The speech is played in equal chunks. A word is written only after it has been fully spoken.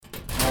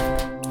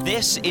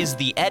This is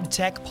the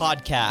EdTech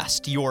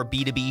Podcast, your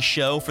B2B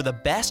show for the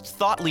best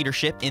thought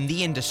leadership in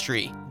the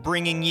industry,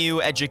 bringing you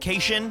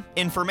education,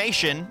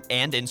 information,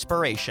 and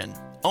inspiration,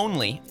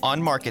 only on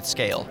Market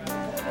Scale.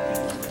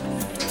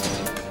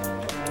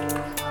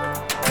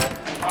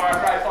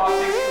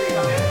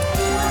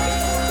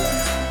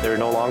 They're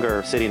no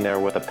longer sitting there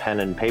with a pen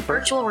and paper.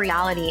 Virtual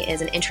reality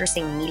is an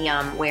interesting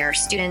medium where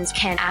students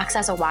can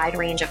access a wide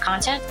range of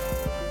content.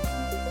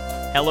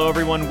 Hello,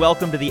 everyone.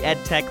 Welcome to the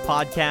EdTech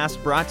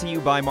Podcast, brought to you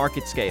by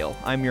Market Scale.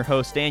 I'm your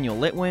host, Daniel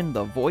Litwin,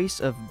 the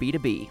voice of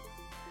B2B.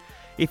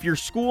 If your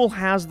school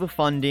has the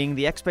funding,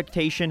 the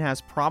expectation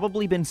has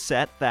probably been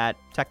set that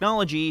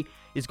technology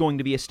is going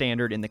to be a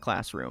standard in the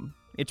classroom.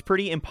 It's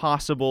pretty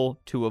impossible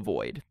to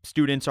avoid.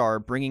 Students are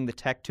bringing the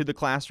tech to the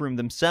classroom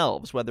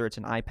themselves, whether it's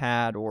an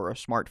iPad or a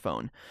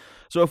smartphone.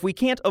 So if we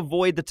can't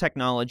avoid the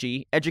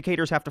technology,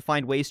 educators have to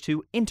find ways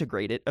to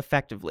integrate it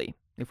effectively.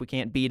 If we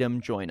can't beat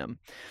them, join them.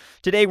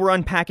 Today, we're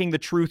unpacking the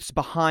truths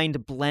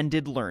behind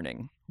blended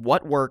learning,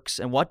 what works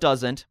and what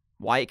doesn't,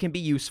 why it can be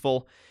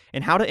useful,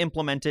 and how to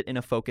implement it in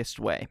a focused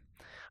way.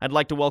 I'd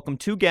like to welcome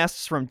two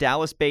guests from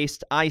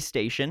Dallas-based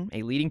Istation,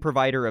 a leading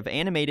provider of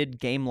animated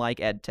game-like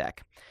edtech.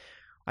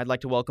 I'd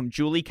like to welcome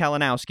Julie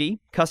Kalinowski,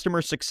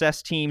 Customer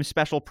Success Team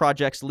Special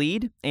Projects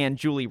Lead, and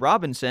Julie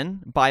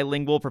Robinson,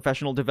 Bilingual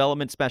Professional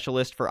Development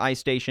Specialist for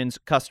Istation's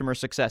Customer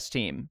Success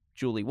Team.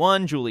 Julie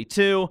 1, Julie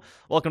 2,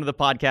 welcome to the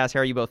podcast. How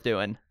are you both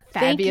doing?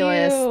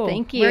 Fabulous.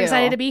 Thank you. We're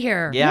excited to be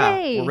here. Yeah,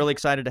 Yay. We're really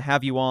excited to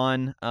have you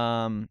on.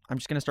 I'm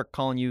just going to start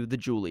calling you the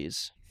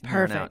Julies.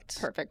 Perfect.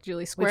 Julie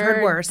We've squared.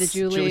 heard worse. The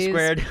Julies. Julie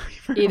squared.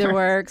 Either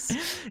works.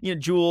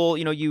 Jewel,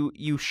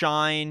 you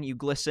shine, you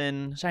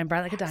glisten. Shine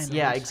bright like a diamond.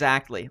 Yeah,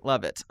 exactly.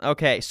 Love it.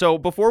 Okay, so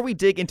before we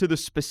dig into the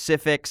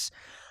specifics,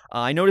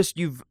 I noticed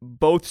you've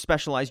both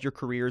specialized your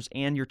careers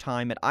and your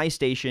time at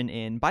Istation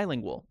in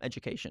bilingual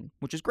education,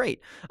 which is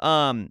great.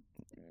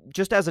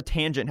 Just as a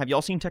tangent, have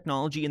y'all seen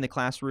technology in the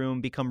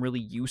classroom become really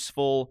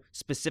useful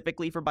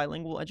specifically for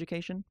bilingual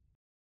education?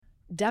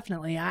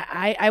 Definitely.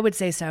 I would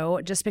say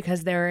so, just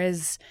because there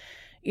is,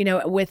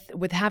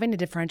 with having to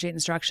differentiate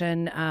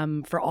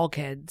instruction for all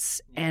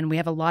kids, and we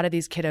have a lot of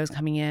these kiddos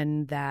coming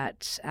in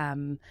that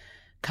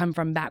come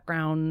from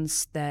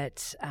backgrounds that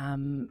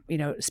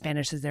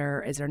Spanish is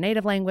their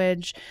native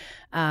language,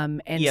 and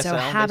ESL, so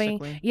having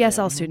basically.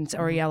 ESL students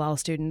or ELL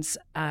students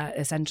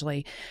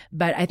essentially.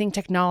 But I think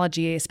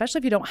technology, especially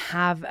if you don't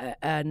have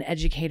an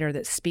educator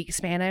that speaks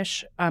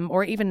Spanish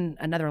or even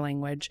another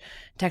language,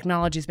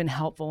 technology has been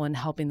helpful in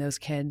helping those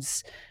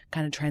kids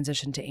kind of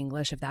transition to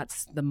English if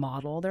that's the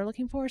model they're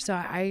looking for. So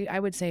I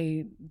would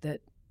say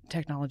that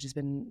technology has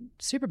been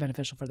super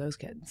beneficial for those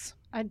kids.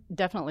 I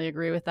definitely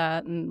agree with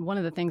that. And one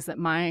of the things that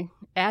my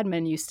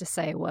admin used to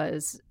say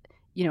was,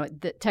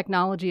 that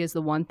technology is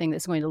the one thing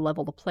that's going to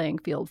level the playing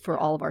field for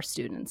all of our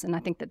students. And I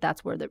think that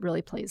that's where that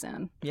really plays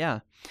in. Yeah.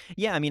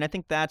 I mean, I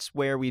think that's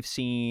where we've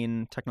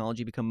seen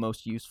technology become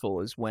most useful,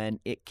 is when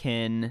it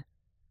can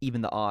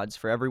even the odds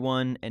for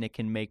everyone, and it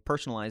can make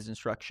personalized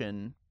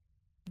instruction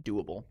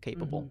doable,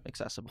 capable,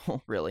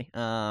 accessible, really.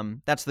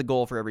 That's the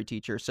goal for every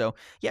teacher. So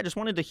yeah, just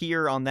wanted to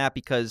hear on that,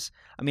 because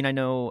I mean, I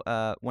know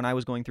when I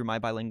was going through my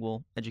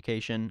bilingual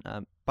education,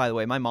 by the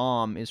way, my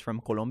mom is from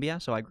Colombia,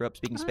 so I grew up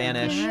speaking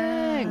Spanish.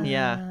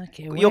 Yeah.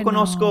 Yo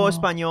conozco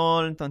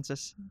español,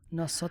 entonces.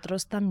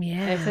 Nosotros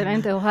también.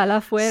 Excelente.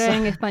 Ojalá fuera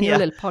en español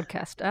el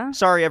podcast. ¿Eh?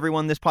 Sorry,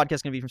 everyone. This podcast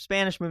is going to be from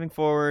Spanish moving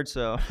forward,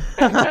 so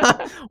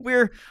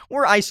we're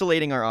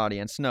isolating our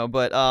audience. No,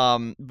 but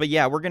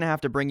yeah, we're going to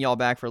have to bring y'all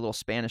back for a little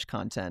Spanish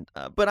content.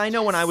 But I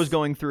know when I was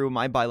going through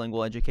my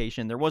bilingual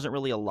education, there wasn't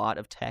really a lot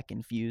of tech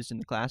infused in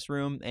the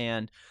classroom,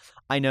 and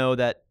I know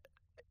that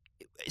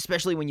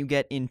especially when you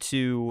get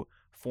into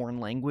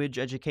foreign language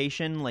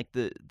education, like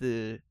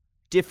the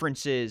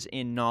differences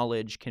in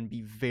knowledge can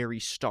be very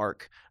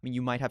stark. I mean,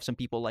 you might have some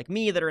people like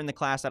me that are in the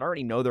class that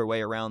already know their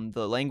way around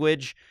the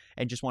language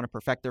and just want to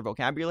perfect their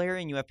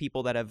vocabulary, and you have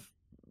people that have,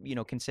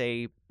 can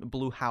say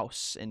blue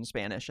house in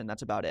Spanish, and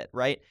that's about it,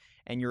 right?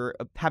 And you're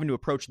having to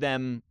approach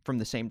them from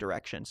the same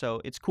direction.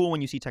 So it's cool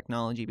when you see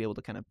technology be able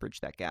to kind of bridge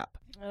that gap.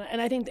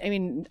 And I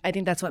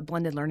think that's what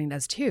blended learning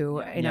does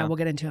too. Yeah. We'll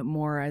get into it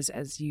more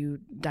as you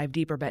dive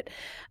deeper. But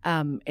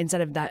instead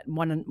of that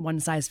one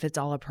size fits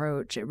all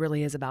approach, it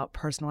really is about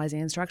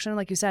personalizing instruction.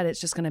 Like you said, it's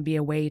just going to be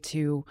a way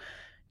to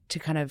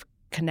kind of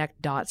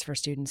connect dots for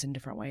students in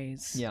different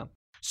ways. Yeah.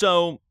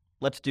 So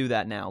let's do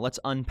that now. Let's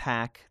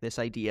unpack this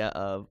idea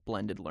of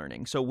blended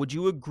learning. So would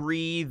you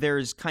agree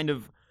there's kind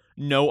of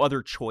no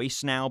other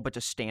choice now but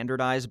to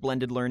standardize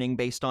blended learning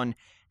based on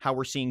how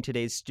we're seeing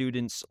today's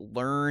students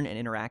learn and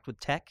interact with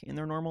tech in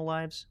their normal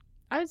lives?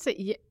 I would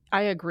say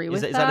I agree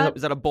with Is that.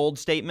 that a bold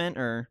statement,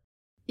 or?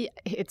 Yeah,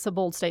 it's a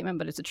bold statement,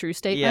 but it's a true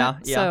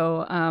statement. Yeah.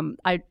 So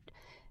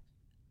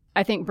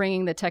I think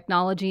bringing the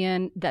technology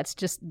in, that's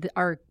just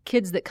our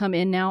kids that come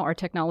in now are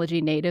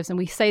technology natives. And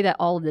we say that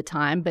all of the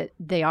time, but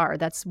they are.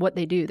 That's what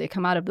they do. They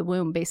come out of the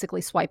womb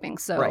basically swiping.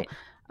 So, right.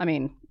 I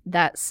mean,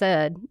 that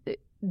said,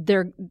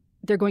 they're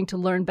they're going to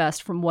learn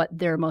best from what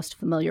they're most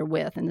familiar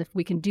with. And if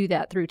we can do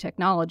that through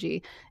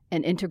technology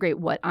and integrate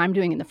what I'm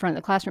doing in the front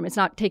of the classroom, it's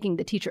not taking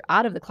the teacher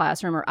out of the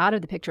classroom or out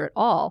of the picture at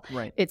all.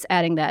 Right. It's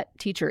adding that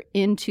teacher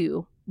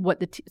into what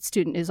the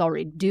student is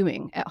already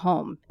doing at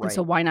home. Right. And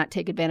so why not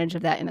take advantage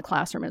of that in the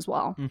classroom as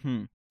well?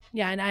 Mm-hmm.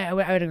 Yeah, and I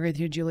would agree with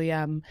you, Julie.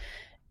 And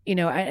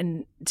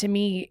to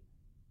me,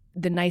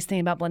 the nice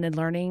thing about blended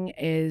learning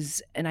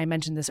is, and I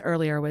mentioned this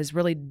earlier, was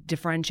really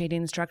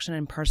differentiating instruction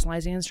and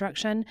personalizing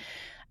instruction.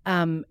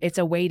 It's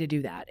a way to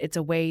do that. It's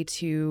a way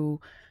to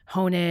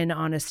hone in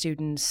on a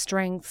student's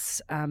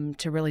strengths,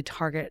 to really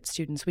target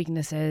students'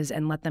 weaknesses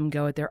and let them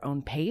go at their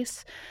own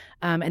pace.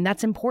 And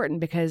that's important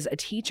because a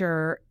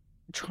teacher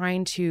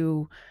trying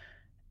to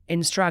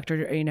instruct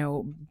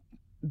or,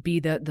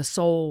 be the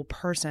sole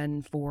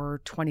person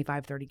for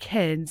 25, 30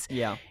 kids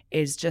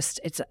is just,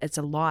 it's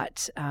a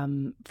lot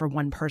for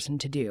one person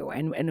to do.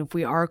 And if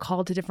we are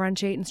called to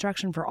differentiate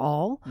instruction for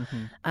all,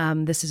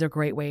 this is a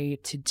great way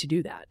to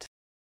do that.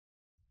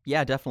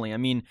 Yeah, definitely. I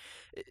mean,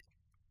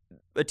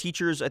 a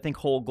teacher's, I think,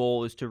 whole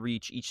goal is to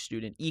reach each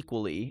student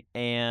equally.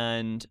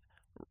 And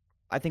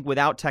I think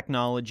without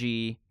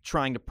technology,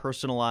 trying to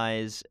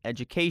personalize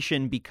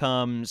education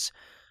becomes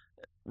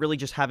really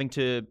just having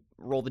to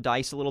roll the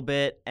dice a little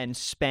bit and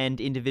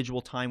spend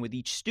individual time with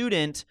each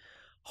student,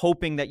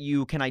 hoping that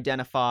you can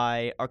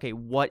identify, okay,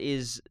 what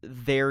is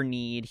their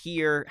need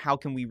here? How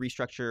can we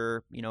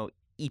restructure,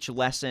 each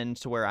lesson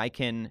to where I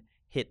can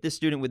hit this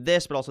student with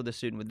this, but also this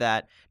student with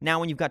that. Now,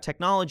 when you've got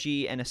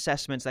technology and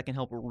assessments that can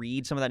help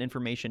read some of that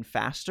information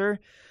faster,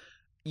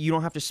 you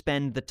don't have to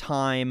spend the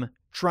time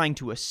trying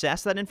to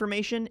assess that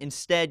information.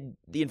 Instead,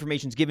 the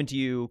information's given to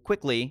you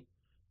quickly.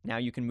 Now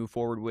you can move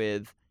forward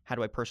with, how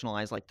do I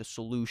personalize the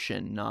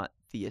solution, not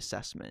the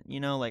assessment?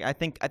 I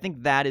think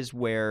that is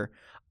where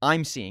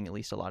I'm seeing at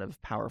least a lot of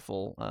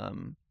powerful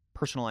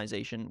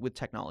personalization with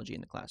technology in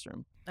the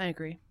classroom. I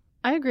agree.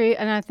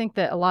 And I think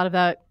that a lot of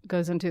that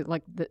goes into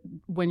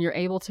when you're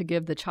able to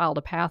give the child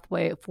a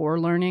pathway for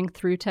learning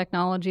through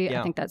technology. Yeah.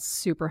 I think that's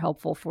super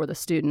helpful for the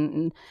student,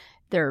 and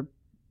they're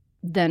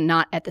then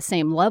not at the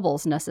same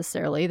levels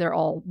necessarily. They're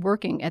all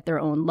working at their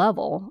own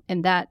level,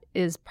 and that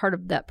is part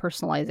of that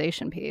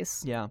personalization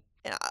piece. Yeah.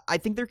 And I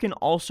think there can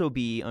also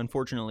be,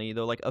 unfortunately,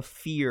 though, a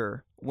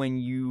fear when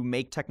you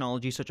make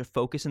technology such a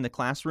focus in the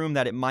classroom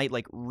that it might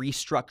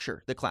restructure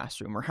the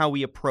classroom or how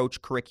we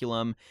approach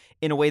curriculum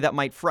in a way that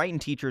might frighten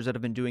teachers that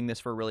have been doing this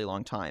for a really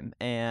long time.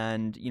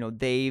 And,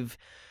 they've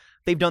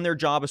done their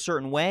job a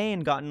certain way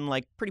and gotten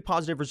pretty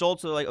positive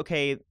results. So they're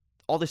okay,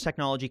 all this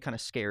technology kind of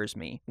scares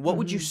me. What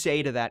would you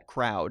say to that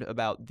crowd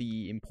about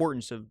the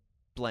importance of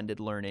blended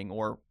learning,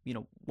 or,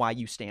 why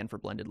you stand for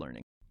blended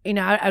learning?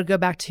 I would go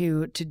back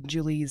to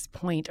Julie's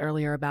point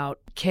earlier about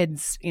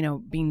kids,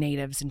 being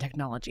natives in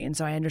technology. And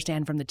so I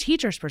understand from the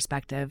teacher's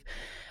perspective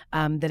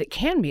that it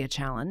can be a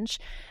challenge.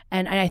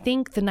 And I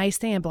think the nice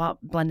thing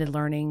about blended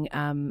learning,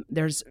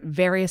 there's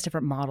various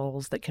different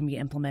models that can be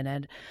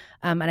implemented.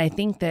 And I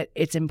think that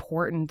it's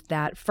important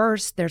that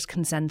first there's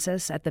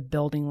consensus at the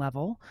building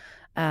level.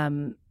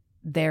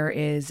 There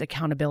is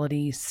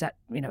accountability set,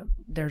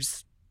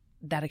 there's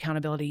that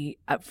accountability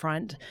up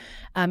front.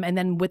 And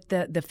then with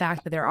the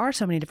fact that there are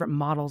so many different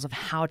models of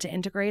how to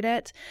integrate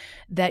it,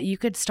 that you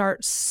could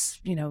start,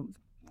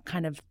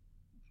 kind of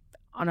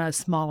on a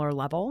smaller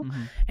level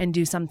and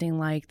do something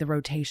like the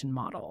rotation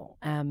model,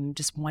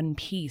 just one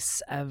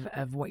piece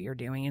of what you're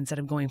doing instead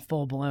of going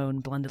full-blown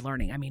blended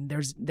learning. I mean,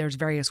 there's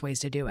various ways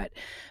to do it.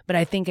 But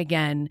I think,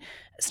 again,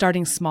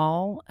 starting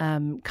small,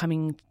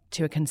 coming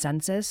to a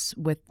consensus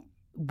with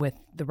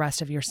the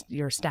rest of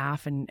your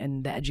staff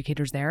and the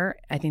educators there,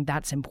 I think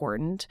that's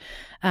important.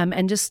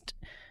 And just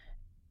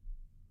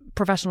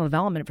professional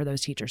development for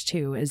those teachers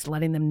too, is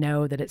letting them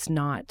know that it's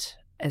not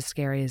as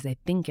scary as they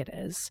think it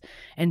is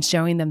and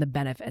showing them the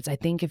benefits. I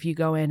think if you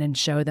go in and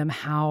show them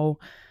how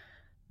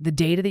the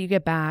data that you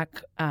get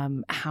back,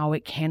 how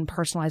it can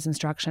personalize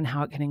instruction,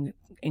 how it can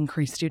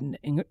increase student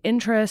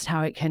interest,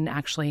 how it can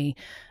actually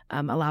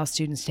allow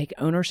students to take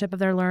ownership of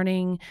their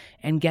learning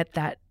and get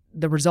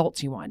the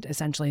results you want,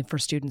 essentially, for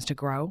students to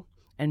grow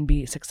and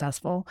be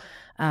successful.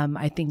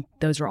 I think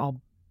those are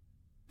all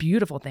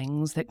beautiful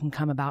things that can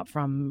come about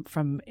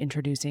from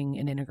introducing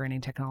and integrating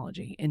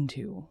technology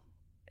into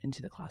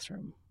the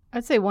classroom.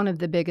 I'd say one of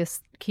the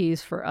biggest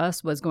keys for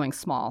us was going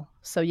small.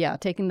 So yeah,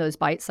 taking those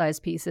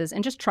bite-sized pieces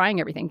and just trying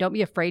everything. Don't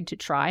be afraid to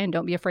try and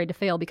don't be afraid to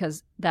fail,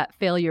 because that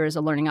failure is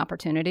a learning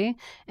opportunity.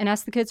 And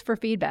ask the kids for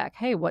feedback.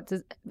 Hey,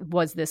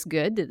 was this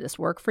good? Did this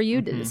work for you?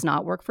 Did this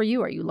not work for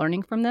you? Are you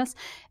learning from this?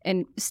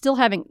 And still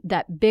having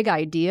that big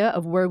idea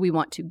of where we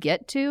want to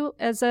get to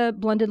as a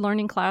blended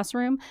learning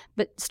classroom,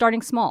 but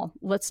starting small.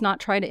 Let's not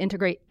try to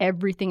integrate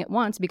everything at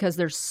once, because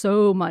there's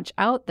so much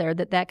out there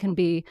that can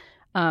be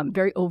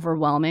very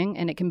overwhelming,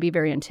 and it can be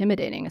very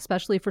intimidating,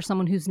 especially for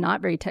someone who's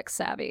not very tech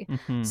savvy.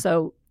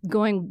 So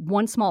going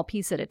one small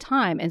piece at a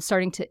time and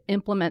starting to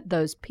implement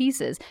those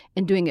pieces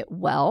and doing it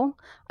well,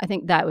 I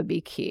think that would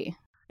be key.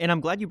 And I'm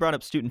glad you brought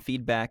up student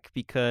feedback,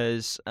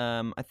 because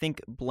I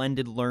think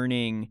blended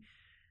learning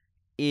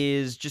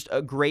is just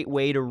a great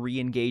way to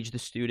re-engage the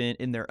student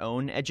in their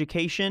own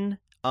education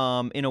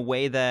in a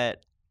way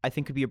that I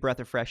think could be a breath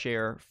of fresh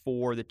air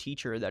for the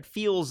teacher that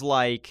feels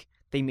like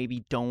they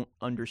maybe don't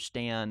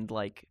understand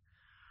like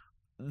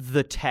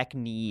the tech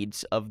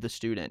needs of the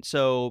student.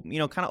 So,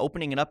 kind of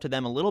opening it up to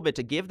them a little bit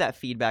to give that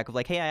feedback of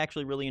like, hey, I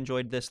actually really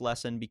enjoyed this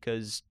lesson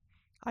because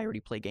I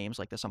already play games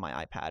like this on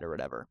my iPad or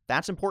whatever.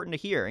 That's important to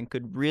hear and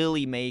could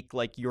really make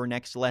like your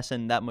next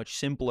lesson that much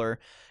simpler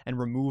and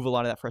remove a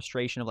lot of that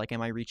frustration of like,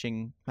 am I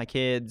reaching my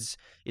kids?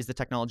 Is the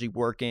technology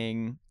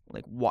working?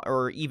 Like,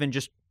 or even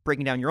just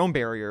breaking down your own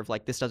barrier of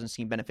like, this doesn't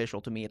seem beneficial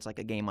to me. It's like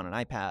a game on an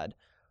iPad.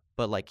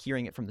 But like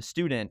hearing it from the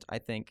student, I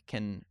think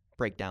can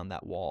break down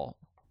that wall.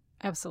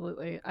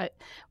 Absolutely.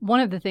 One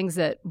of the things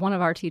that one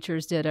of our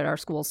teachers did at our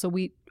school, so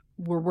we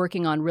were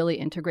working on really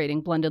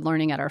integrating blended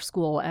learning at our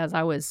school as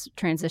I was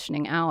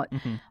transitioning out.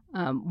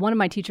 One of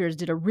my teachers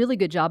did a really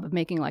good job of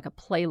making like a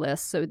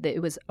playlist so that it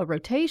was a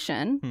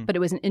rotation, but it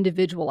was an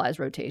individualized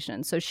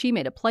rotation. So she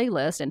made a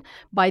playlist, and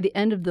by the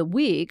end of the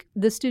week,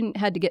 the student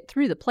had to get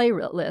through the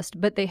playlist,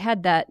 but they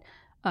had that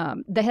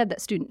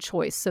student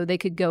choice, so they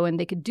could go and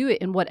they could do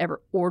it in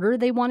whatever order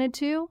they wanted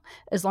to,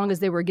 as long as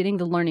they were getting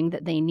the learning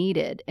that they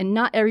needed. And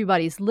not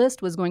everybody's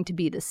list was going to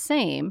be the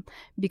same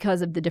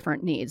because of the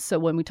different needs. So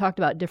when we talked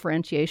about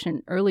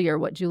differentiation earlier,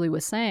 what Julie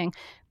was saying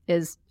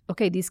is,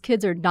 okay, these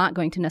kids are not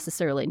going to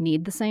necessarily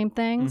need the same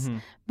things,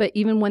 but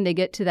even when they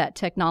get to that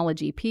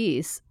technology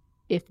piece,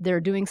 if they're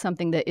doing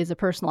something that is a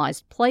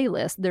personalized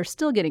playlist, they're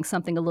still getting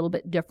something a little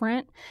bit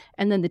different.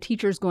 And then the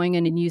teacher's going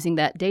in and using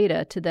that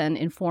data to then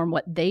inform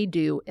what they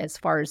do as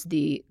far as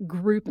the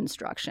group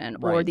instruction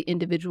or the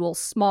individual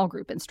small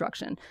group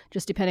instruction,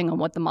 just depending on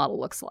what the model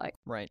looks like.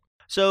 Right.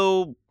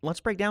 So let's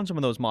break down some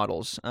of those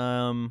models.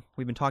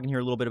 We've been talking here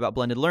a little bit about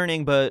blended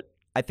learning, but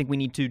I think we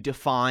need to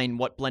define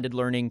what blended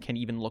learning can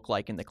even look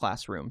like in the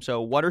classroom.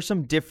 So what are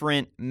some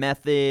different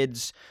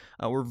methods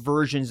or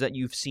versions that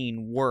you've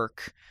seen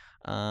work?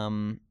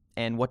 And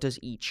what does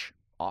each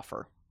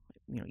offer,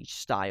 each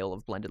style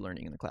of blended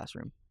learning in the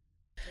classroom?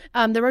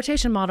 The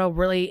rotation model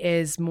really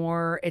is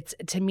more,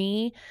 to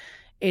me,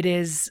 it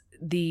is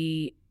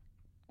the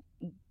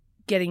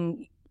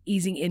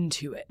easing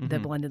into it, the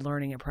blended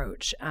learning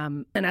approach.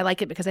 And I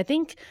like it because I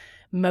think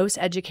most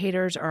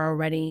educators are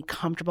already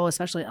comfortable,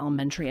 especially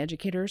elementary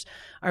educators,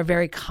 are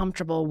very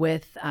comfortable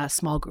with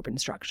small group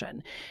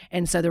instruction.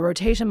 And so the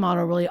rotation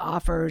model really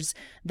offers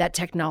that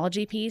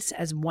technology piece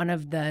as one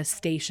of the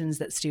stations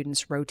that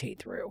students rotate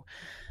through.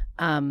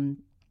 And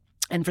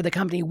for the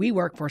company we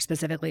work for,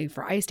 specifically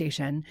for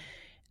Istation,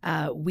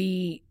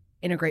 we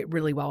integrate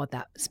really well with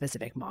that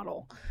specific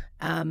model.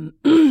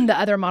 The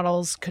other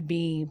models could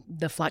be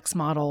the flex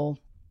model,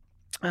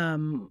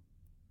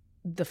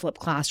 the flipped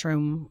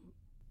classroom,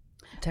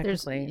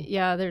 technically.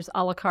 There's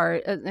a la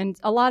carte. And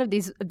a lot of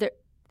these,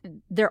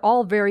 they're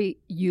all very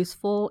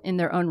useful in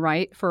their own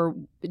right for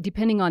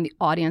depending on the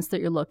audience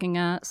that you're looking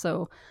at.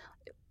 So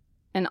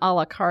an a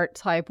la carte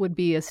type would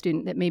be a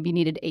student that maybe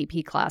needed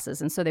AP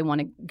classes, and so they want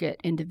to get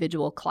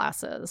individual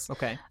classes.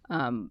 Okay.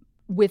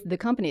 With the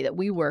company that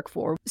we work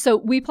for. So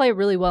we play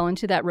really well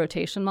into that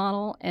rotation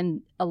model,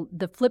 and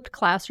the flipped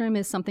classroom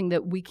is something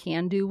that we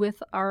can do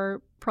with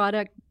our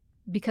product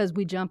because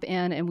we jump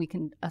in and we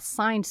can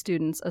assign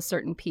students a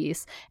certain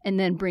piece and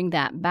then bring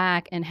that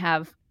back and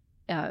have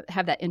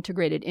that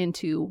integrated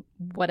into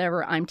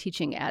whatever I'm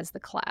teaching as the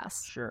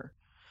class. Sure.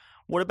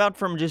 What about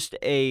from just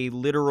a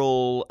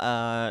literal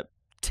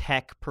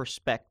tech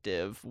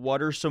perspective? What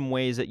are some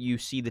ways that you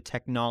see the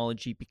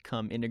technology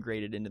become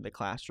integrated into the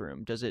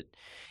classroom? Is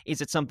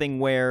it something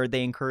where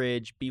they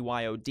encourage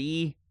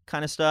BYOD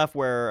kind of stuff,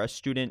 where a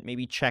student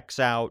maybe checks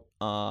out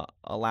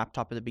a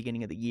laptop at the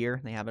beginning of the year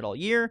and they have it all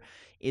year?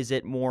 Is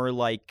it more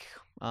like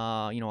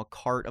a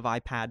cart of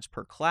iPads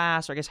per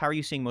class? Or I guess, how are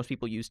you seeing most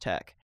people use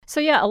tech? So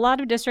yeah, a lot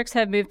of districts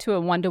have moved to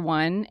a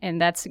 1-to-1, and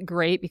that's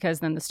great because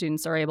then the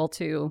students are able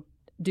to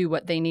do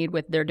what they need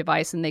with their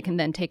device, and they can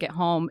then take it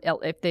home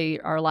if they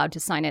are allowed to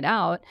sign it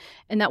out.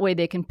 And that way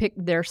they can pick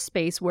their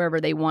space wherever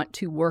they want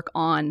to work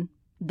on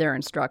their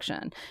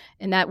instruction.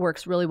 And that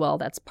works really well.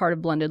 That's part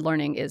of blended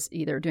learning, is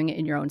either doing it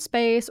in your own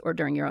space or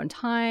during your own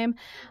time,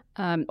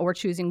 or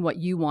choosing what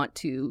you want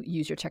to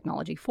use your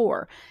technology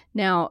for.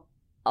 Now,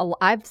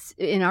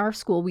 in our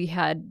school, we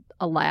had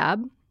a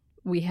lab.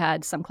 We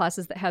had some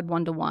classes that had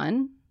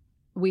 1-to-1.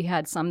 We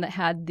had some that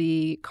had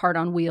the cart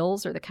on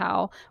wheels, or the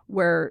cow,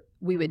 where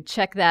we would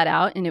check that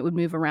out and it would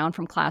move around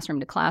from classroom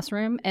to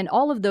classroom. And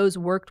all of those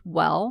worked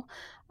well.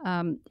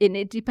 And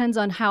it depends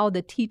on how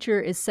the teacher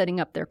is setting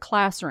up their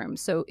classroom.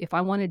 So if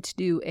I wanted to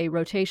do a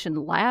rotation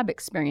lab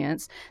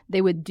experience,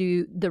 they would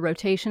do the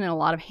rotation and a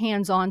lot of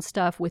hands-on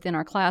stuff within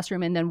our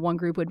classroom, and then one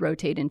group would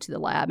rotate into the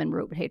lab and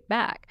rotate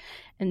back.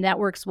 And that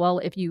works well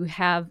if you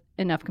have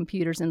enough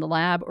computers in the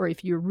lab, or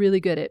if you're really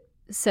good at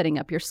setting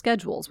up your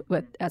schedules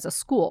as a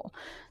school.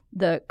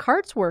 The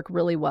carts work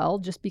really well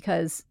just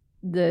because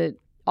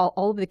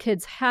all of the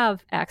kids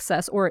have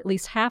access, or at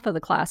least half of the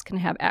class can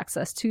have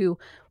access to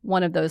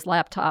one of those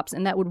laptops,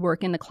 and that would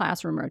work in the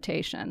classroom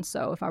rotation.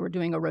 So if I were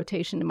doing a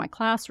rotation in my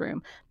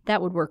classroom,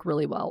 that would work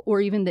really well,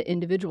 or even the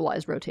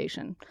individualized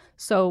rotation.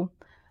 So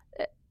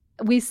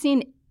we've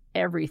seen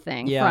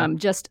everything from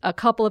just a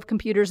couple of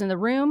computers in the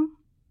room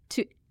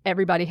to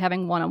everybody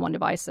having one-on-one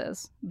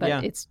devices,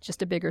 but it's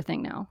just a bigger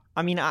thing now.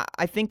 I mean,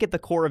 I think at the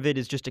core of it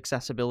is just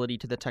accessibility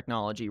to the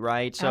technology,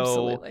 right? So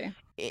absolutely.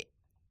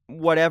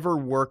 Whatever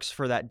works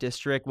for that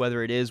district,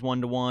 whether it is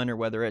one-to-one or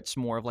whether it's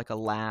more of like a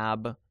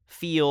lab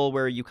feel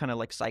where you kind of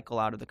like cycle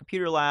out of the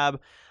computer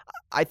lab,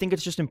 I think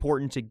it's just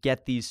important to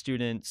get these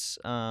students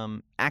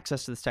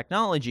access to this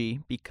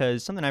technology,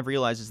 because something I've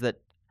realized is that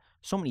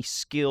so many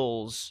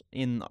skills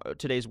in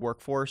today's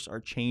workforce are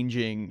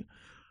changing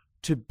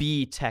to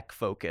be tech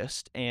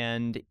focused.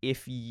 And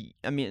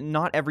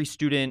not every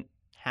student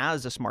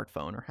has a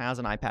smartphone or has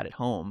an iPad at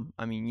home.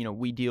 I mean,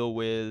 we deal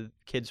with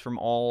kids from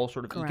all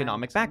sort of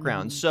economic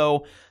backgrounds.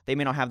 So they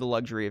may not have the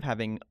luxury of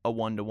having a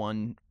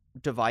one-to-one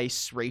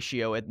device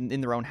ratio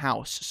in their own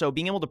house. So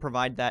being able to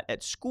provide that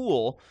at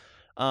school,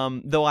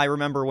 though I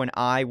remember when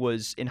I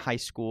was in high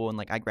school and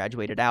like I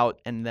graduated out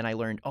and then I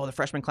learned, the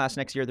freshman class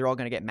next year, they're all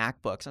going to get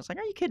MacBooks. I was like,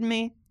 are you kidding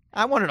me?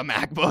 I wanted a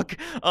MacBook.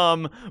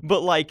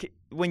 But like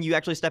when you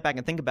actually step back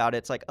and think about it,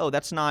 it's like,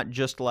 that's not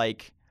just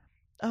like,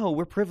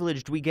 we're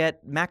privileged, we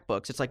get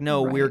MacBooks. It's like,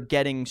 no, we're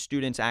getting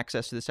students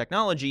access to this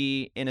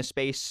technology in a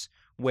space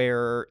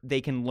where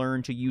they can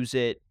learn to use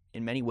it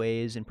in many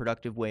ways, in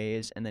productive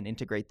ways, and then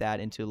integrate that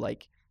into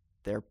like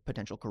their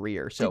potential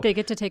career. So did they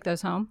get to take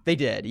those home? They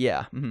did,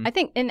 yeah. Mm-hmm. I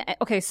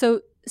think,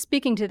 so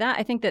speaking to that,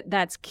 I think that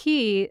that's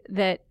key,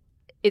 that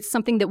it's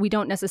something that we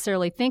don't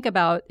necessarily think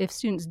about. If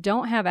students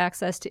don't have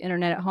access to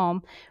internet at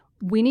home,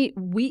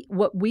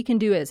 what we can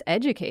do as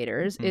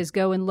educators is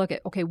go and look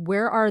at,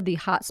 where are the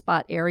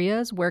hotspot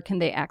areas? Where can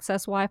they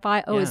access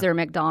Wi-Fi? Is there a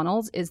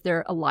McDonald's? Is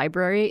there a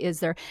library?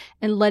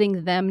 And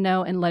letting them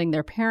know and letting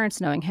their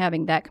parents know and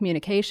having that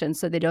communication,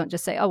 so they don't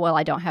just say,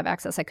 I don't have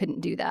access, I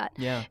couldn't do that.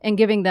 Yeah. And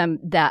giving them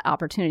that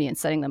opportunity and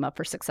setting them up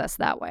for success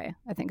that way.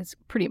 I think it's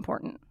pretty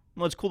important.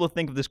 Well, it's cool to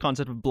think of this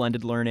concept of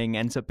blended learning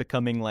ends up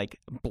becoming like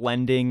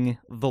blending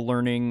the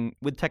learning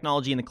with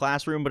technology in the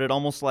classroom, but it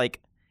almost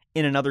like,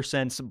 in another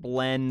sense,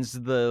 blends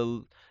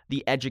the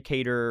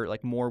educator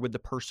like more with the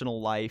personal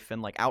life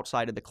and like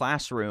outside of the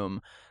classroom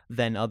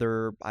than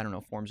other,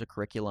 forms of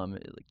curriculum.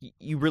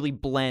 You really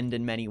blend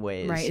in many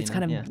ways. Right. It's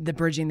kind of the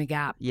bridging the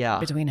gap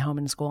between home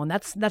and school. And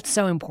that's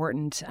so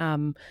important.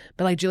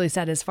 But like Julie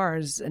said, as far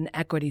as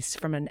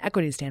from an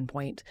equity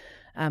standpoint,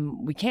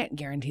 we can't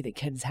guarantee that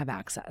kids have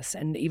access.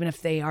 And even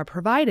if they are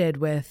provided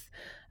with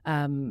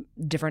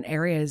different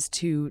areas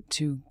to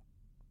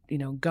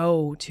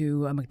go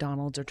to a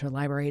McDonald's or to a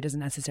library, it doesn't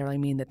necessarily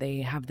mean that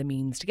they have the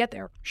means to get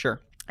there.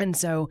 Sure. And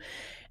so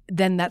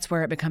then that's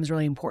where it becomes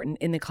really important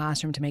in the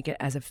classroom to make it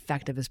as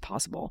effective as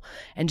possible.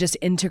 And just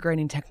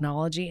integrating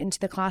technology into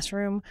the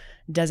classroom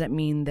doesn't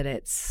mean that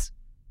it's,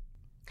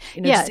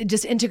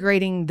 just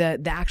integrating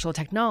the actual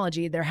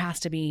technology. There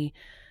has to be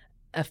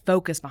a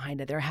focus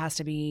behind it. It has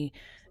to be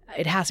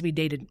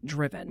data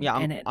driven. Yeah.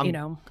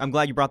 I'm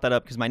glad you brought that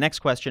up, because my next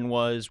question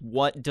was,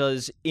 what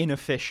does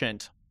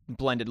inefficient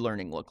blended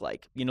learning look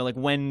like? Like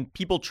when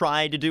people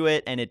try to do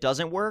it and it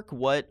doesn't work,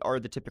 what are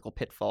the typical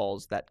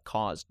pitfalls that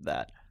caused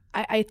that?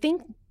 I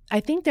think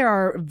there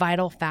are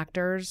vital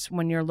factors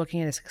when you're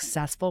looking at a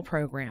successful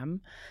program.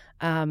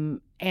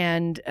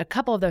 And a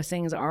couple of those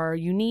things are,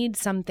 you need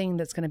something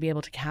that's going to be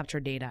able to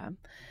capture data.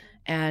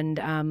 And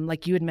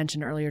like you had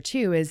mentioned earlier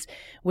too, is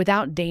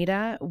without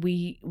data,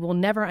 we will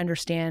never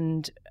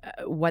understand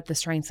what the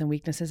strengths and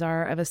weaknesses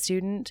are of a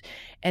student.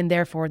 And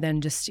therefore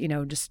then just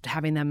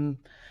having them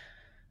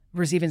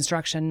receive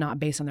instruction not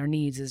based on their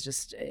needs is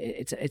just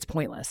it's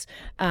pointless.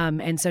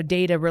 And so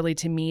data really,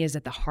 to me, is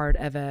at the heart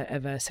of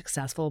a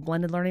successful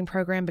blended learning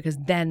program, because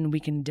then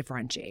we can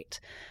differentiate,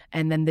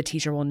 and then the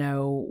teacher will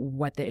know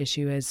what the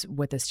issue is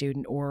with the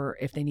student, or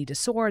if they need to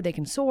soar, they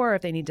can soar.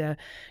 If they need to,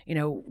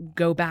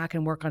 go back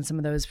and work on some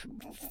of those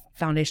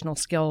foundational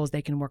skills,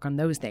 they can work on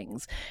those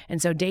things.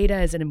 And so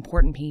data is an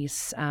important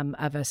piece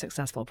of a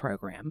successful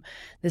program.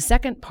 The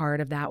second part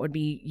of that would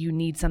be, you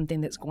need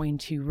something that's going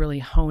to really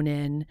hone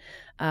in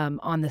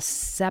on the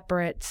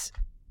separate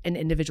and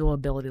individual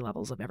ability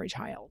levels of every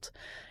child.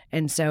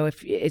 And so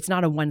if it's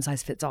not a one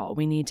size fits all,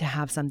 we need to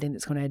have something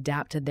that's going to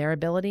adapt to their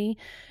ability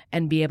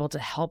and be able to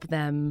help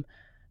them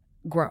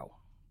grow.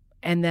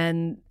 And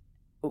then,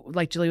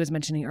 like Julie was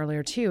mentioning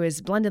earlier too,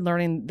 is blended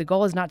learning, the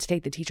goal is not to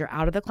take the teacher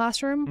out of the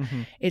classroom.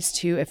 Mm-hmm. It's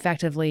to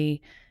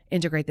effectively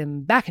integrate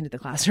them back into the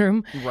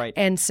classroom. Right.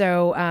 And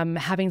so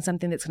having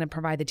something that's going to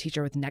provide the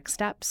teacher with next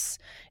steps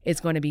is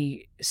going to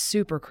be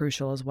super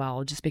crucial as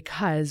well, just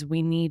because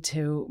we need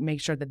to make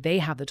sure that they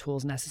have the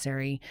tools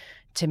necessary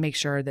to make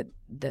sure that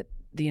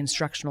the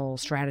instructional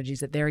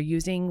strategies that they're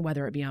using,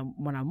 whether it be on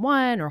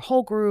one-on-one or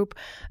whole group,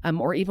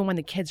 or even when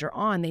the kids are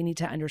on, they need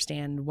to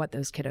understand what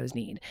those kiddos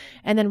need.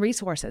 And then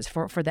resources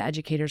for the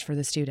educators, for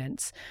the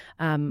students.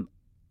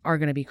 are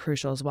going to be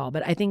crucial as well.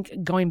 But I think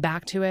going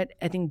back to it,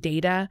 I think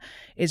data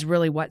is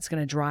really what's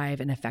going to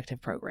drive an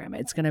effective program.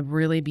 It's going to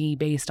really be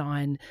based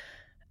on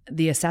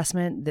the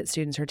assessment that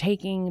students are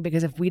taking,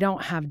 because if we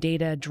don't have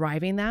data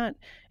driving that,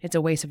 it's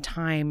a waste of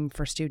time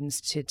for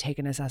students to take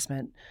an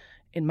assessment.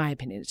 In my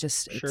opinion,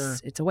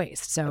 it's a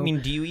waste. So,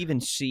 do you even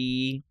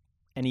see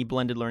any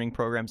blended learning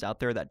programs out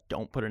there that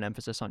don't put an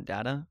emphasis on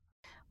data?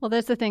 Well,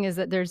 that's the thing, is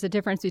that there's a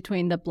difference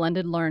between the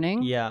blended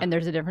learning and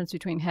there's a difference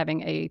between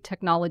having a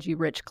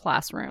technology-rich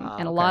classroom.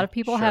 And a lot of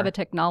people have a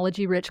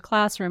technology-rich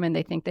classroom and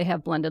they think they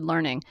have blended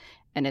learning,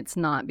 and it's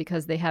not,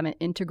 because they haven't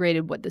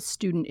integrated what the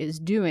student is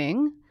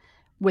doing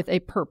with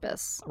a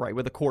purpose. Right,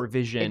 with a core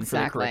vision for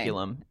the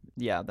curriculum.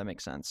 Yeah, that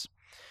makes sense.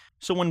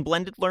 So when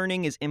blended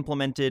learning is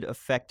implemented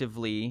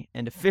effectively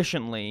and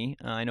efficiently,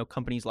 I know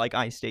companies like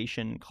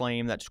Istation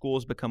claim that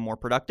schools become more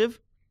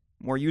productive,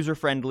 more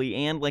user-friendly,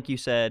 and like you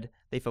said,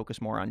 they focus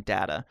more on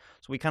data.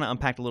 So we kind of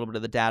unpacked a little bit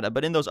of the data,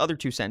 but in those other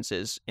two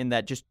senses, in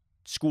that just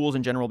schools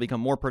in general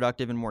become more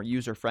productive and more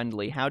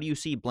user-friendly, how do you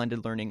see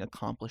blended learning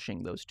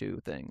accomplishing those two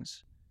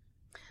things?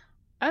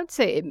 I would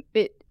say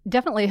it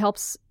definitely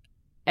helps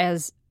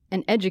as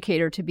an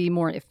educator to be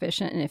more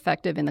efficient and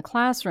effective in the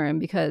classroom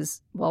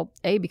because, well,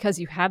 because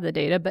you have the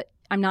data, but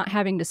I'm not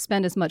having to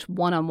spend as much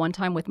one-on-one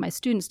time with my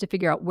students to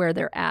figure out where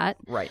they're at.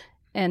 Right.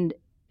 And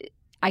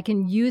I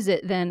can use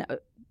it then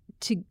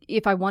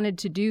if I wanted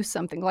to do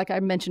something, like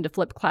I mentioned a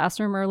flipped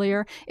classroom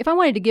earlier, if I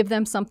wanted to give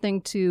them something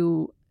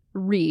to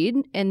read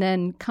and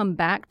then come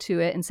back to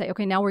it and say,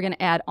 okay, now we're going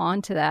to add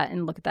on to that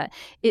and look at that.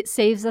 It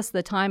saves us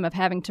the time of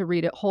having to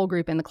read a whole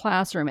group in the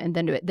classroom and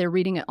then they're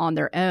reading it on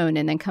their own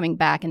and then coming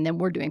back and then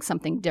we're doing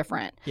something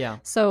different. Yeah.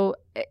 So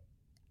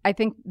I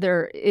think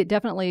it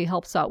definitely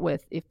helps out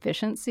with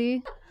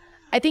efficiency.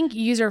 I think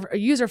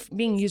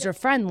being user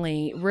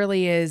friendly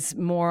really is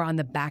more on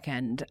the back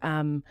end.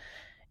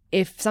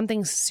 If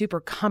something's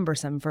super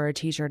cumbersome for a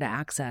teacher to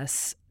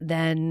access,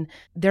 then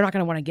they're not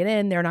going to want to get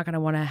in. They're not going to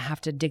want to have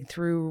to dig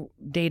through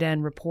data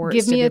and reports.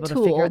 Give me a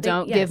tool.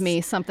 Don't give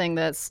me something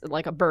that's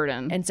like a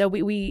burden. And so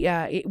we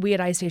at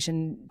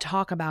Istation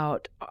talk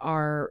about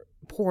our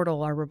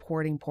portal, our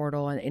reporting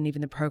portal, and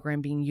even the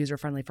program being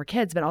user-friendly for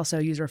kids, but also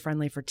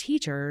user-friendly for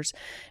teachers,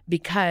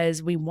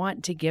 because we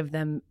want to give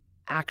them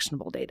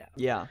actionable data.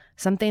 Yeah.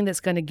 Something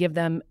that's going to give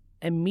them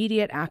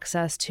immediate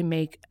access to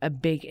make a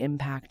big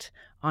impact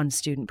on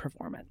student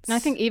performance. And I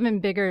think even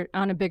bigger,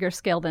 on a bigger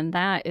scale than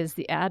that, is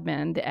the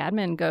admin. The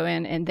admin go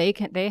in and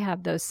they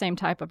have those same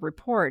type of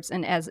reports.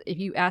 And if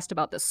you asked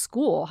about the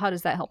school, how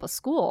does that help a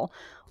school?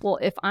 Well,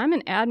 if I'm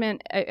an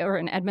admin or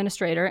an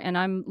administrator and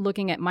I'm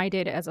looking at my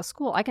data as a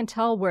school, I can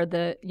tell where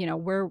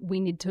where we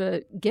need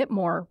to get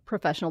more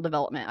professional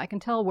development. I can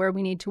tell where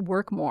we need to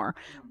work more.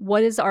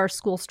 What is our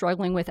school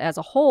struggling with as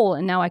a whole?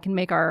 And now I can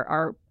make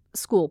our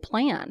school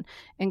plan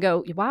and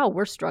go, wow,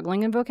 we're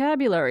struggling in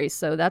vocabulary.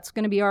 So that's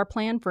going to be our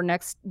plan for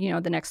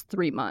the next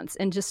 3 months,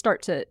 and just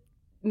start to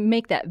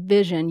make that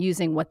vision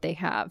using what they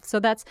have. So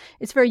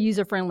it's very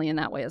user-friendly in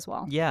that way as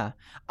well. Yeah.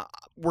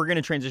 We're going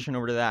to transition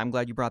over to that. I'm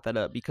glad you brought that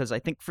up, because I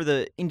think for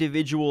the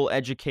individual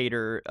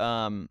educator,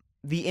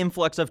 the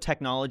influx of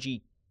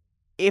technology,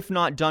 if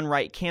not done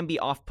right, can be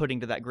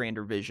off-putting to that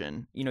grander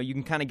vision. You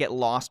can kind of get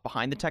lost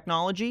behind the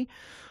technology.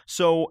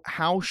 So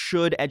how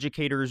should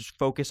educators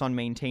focus on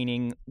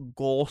maintaining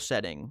goal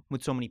setting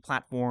with so many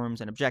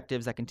platforms and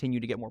objectives that continue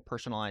to get more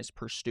personalized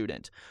per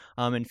student?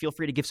 And feel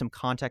free to give some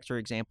context or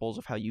examples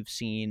of how you've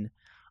seen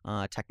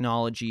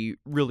technology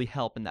really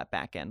help in that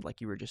back end,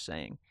 like you were just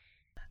saying.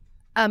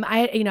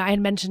 I had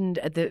mentioned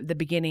at the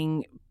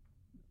beginning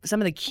some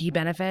of the key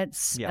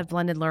benefits of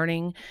blended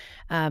learning.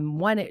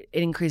 One, it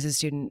increases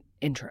student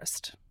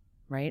interest,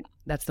 right?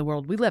 That's the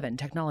world we live in,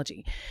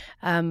 technology.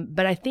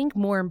 But I think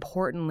more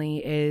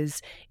importantly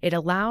is it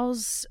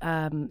allows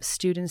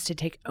students to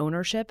take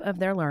ownership of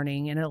their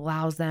learning, and it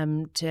allows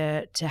them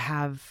to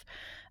have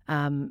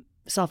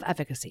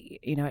self-efficacy.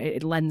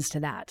 It lends to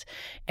that.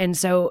 And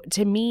so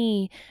to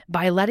me,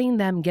 by letting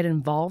them get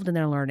involved in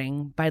their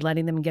learning, by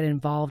letting them get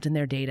involved in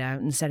their data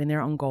and setting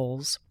their own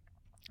goals,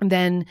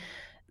 then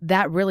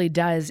that really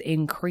does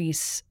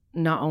increase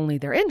not only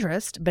their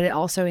interest, but it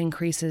also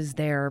increases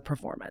their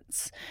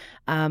performance.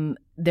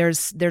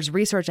 There's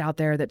research out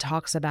there that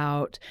talks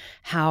about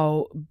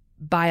how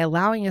by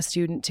allowing a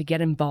student to get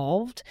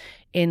involved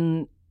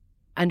in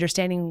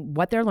understanding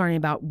what they're learning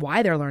about,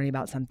 why they're learning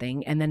about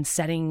something, and then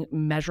setting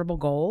measurable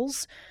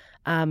goals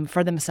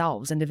for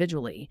themselves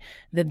individually,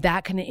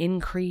 that can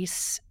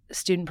increase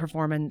student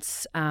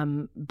performance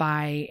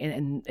by,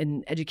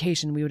 in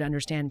education, we would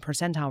understand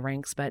percentile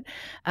ranks, but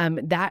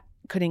that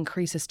could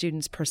increase a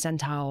student's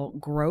percentile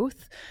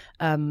growth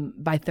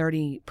by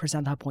 30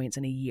 percentile points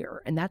in a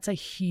year. And that's a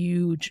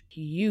huge,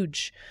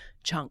 huge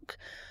chunk.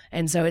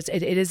 And so it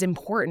is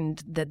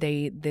important that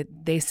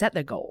they set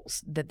the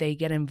goals, that they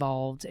get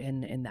involved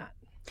in that.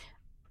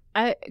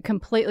 I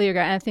completely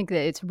agree. I think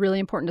that it's really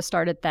important to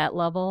start at that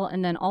level.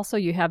 And then also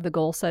you have the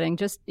goal setting.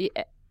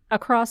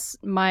 across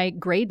my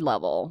grade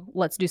level,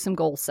 let's do some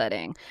goal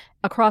setting.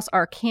 Across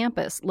our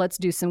campus, let's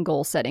do some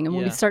goal setting. And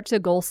when we start to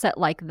goal set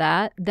like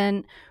that,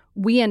 then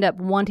we end up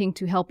wanting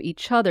to help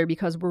each other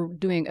because we're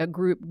doing a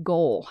group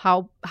goal.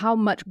 How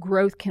much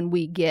growth can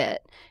we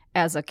get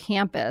as a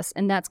campus?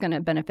 And that's going to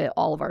benefit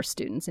all of our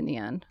students in the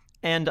end.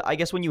 And I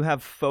guess when you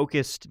have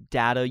focused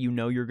data you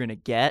know you're going to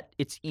get,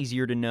 it's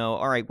easier to know,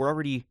 all right, we're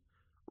already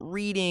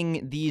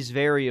reading these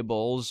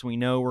variables. We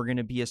know we're going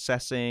to be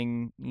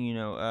assessing,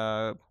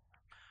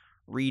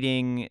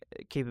 reading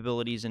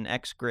capabilities in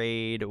X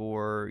grade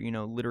or,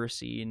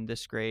 literacy in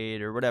this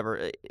grade or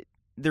whatever.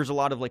 There's a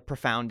lot of like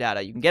profound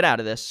data you can get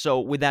out of this. So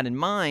with that in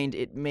mind,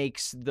 it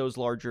makes those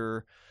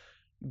larger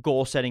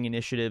goal setting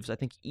initiatives, I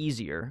think,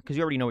 easier because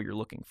you already know what you're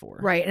looking for.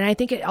 Right. And I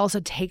think it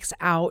also takes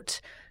out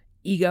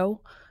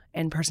ego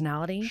and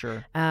personality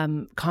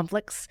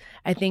conflicts.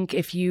 I think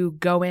if you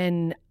go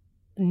in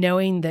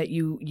knowing that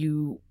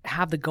you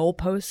have the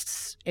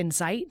goalposts in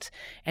sight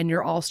and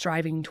you're all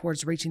striving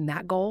towards reaching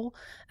that goal,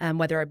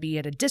 whether it be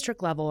at a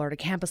district level or at a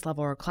campus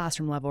level or a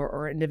classroom level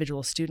or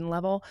individual student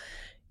level,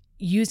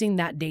 using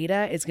that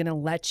data is going to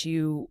let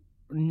you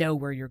know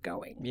where you're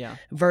going. Yeah.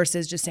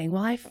 Versus just saying,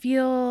 well, I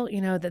feel,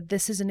 that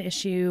this is an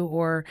issue,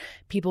 or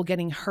people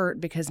getting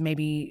hurt because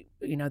maybe,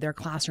 their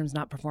classroom's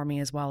not performing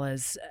as well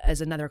as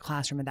another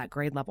classroom at that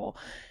grade level.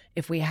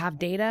 If we have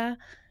data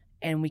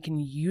and we can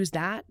use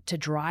that to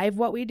drive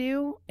what we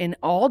do in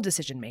all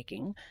decision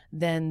making,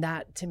 then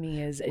that to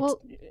me is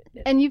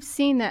and you've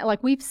seen that,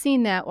 like we've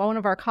seen that. One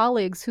of our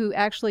colleagues who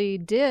actually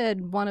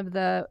did one of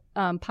the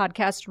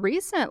podcasts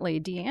recently,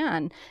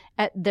 Deanne,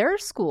 at their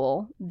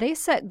school, they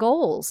set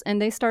goals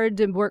and they started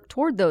to work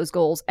toward those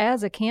goals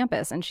as a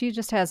campus. And she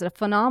just has a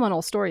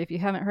phenomenal story. If you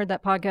haven't heard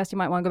that podcast, you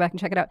might want to go back and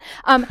check it out.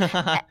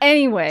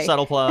 Anyway.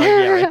 Subtle plug.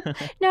 Yeah,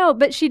 right. No,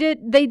 but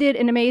they did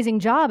an amazing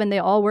job and they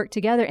all worked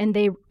together and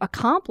they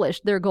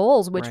accomplished their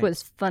goals, which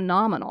was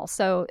phenomenal.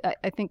 So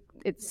I think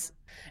it's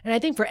and I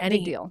think for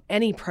big deal.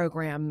 Any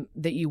program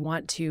that you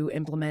want to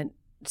implement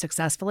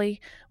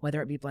successfully,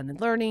 whether it be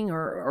blended learning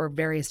or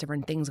various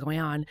different things going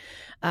on,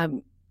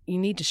 you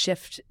need to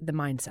shift the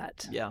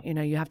mindset. Yeah.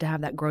 You have to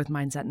have that growth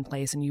mindset in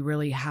place, and you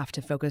really have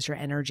to focus your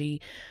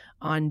energy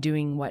on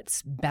doing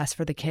what's best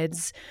for the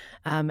kids.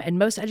 And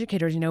most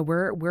educators,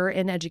 we're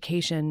in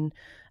education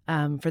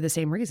for the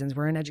same reasons.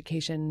 We're in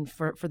education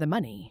for the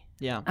money.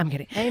 Yeah. I'm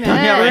kidding.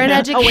 Amen. We're in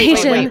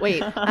education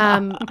wait.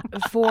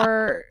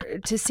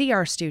 to see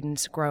our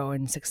students grow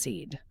and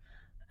succeed.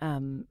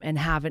 And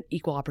have an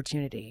equal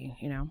opportunity,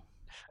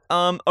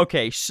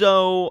 Okay,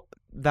 so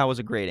that was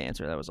a great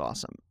answer. That was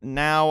awesome.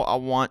 Now I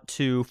want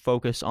to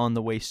focus on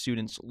the way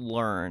students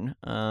learn,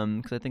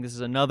 because I think this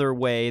is another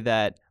way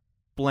that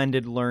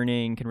blended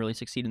learning can really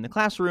succeed in the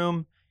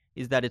classroom,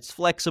 is that it's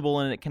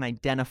flexible and it can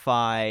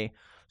identify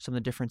some of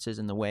the differences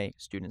in the way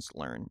students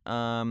learn.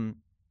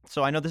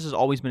 So I know this has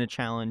always been a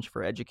challenge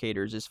for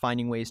educators, is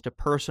finding ways to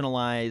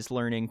personalize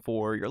learning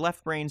for your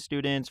left brain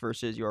students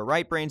versus your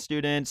right brain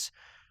students,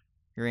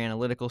 your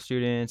analytical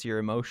students, your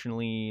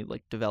emotionally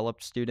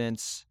developed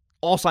students,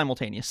 all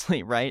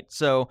simultaneously, right?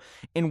 So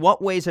in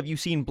what ways have you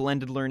seen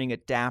blended learning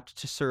adapt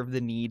to serve the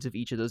needs of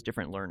each of those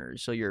different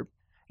learners? So your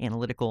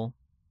analytical,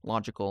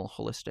 logical,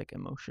 holistic,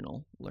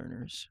 emotional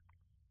learners.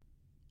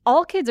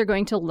 All kids are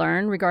going to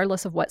learn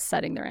regardless of what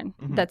setting they're in.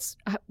 Mm-hmm. That's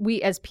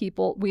we as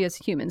people, we as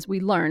humans, we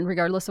learn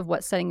regardless of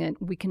what setting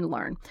we can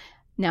learn.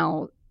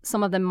 Now,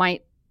 some of them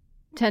might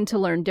tend to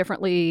learn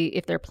differently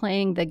if they're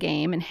playing the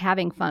game and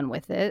having fun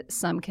with it.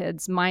 Some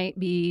kids might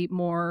be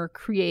more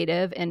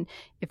creative, and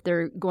if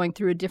they're going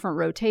through a different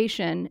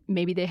rotation,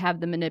 maybe they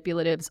have the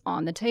manipulatives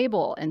on the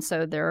table, and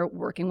so they're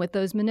working with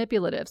those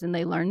manipulatives and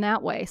they learn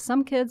that way.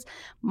 Some kids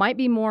might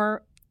be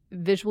more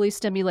visually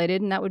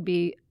stimulated, and that would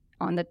be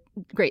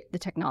the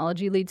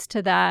technology leads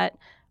to that.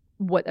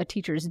 What a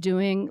teacher is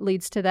doing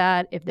leads to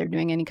that. If they're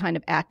doing any kind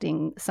of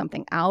acting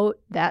something out,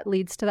 that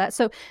leads to that.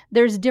 So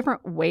there's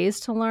different ways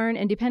to learn,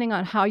 and depending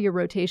on how your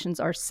rotations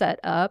are set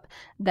up,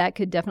 that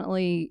could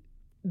definitely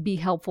be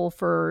helpful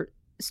for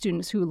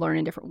students who learn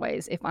in different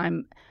ways. If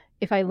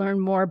I learn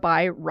more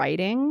by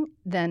writing,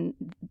 then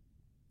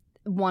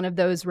one of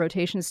those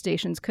rotation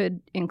stations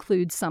could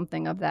include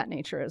something of that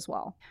nature as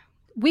well.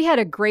 We had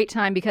a great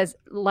time because,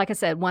 like I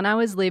said, when I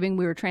was leaving,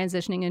 we were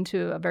transitioning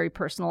into a very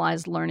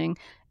personalized learning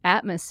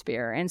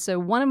atmosphere. And so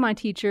one of my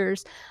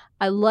teachers,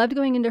 I loved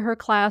going into her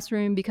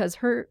classroom because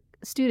her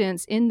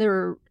students in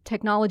their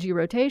technology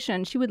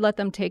rotation, she would let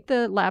them take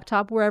the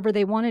laptop wherever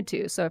they wanted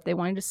to. So if they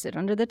wanted to sit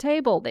under the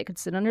table, they could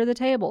sit under the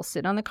table,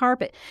 sit on the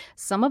carpet.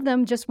 Some of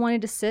them just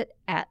wanted to sit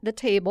at the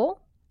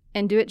table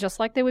and do it just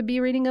like they would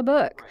be reading a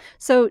book.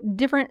 So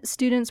different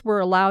students were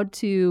allowed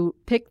to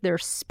pick their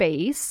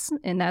space,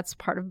 and that's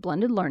part of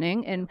blended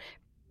learning. And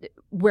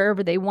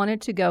wherever they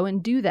wanted to go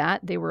and do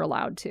that, they were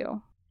allowed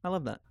to. I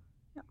love that.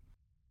 Yeah.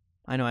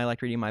 I know I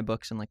liked reading my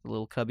books in the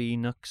little cubby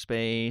nook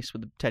space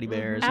with the teddy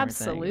bears and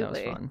Absolutely.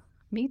 everything. That was fun.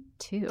 Me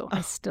too.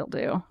 I still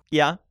do.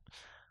 Yeah?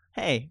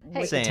 Hey,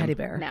 same. The teddy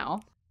bear.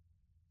 Now.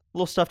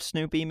 Little stuffed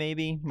Snoopy,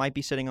 maybe. Might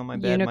be sitting on my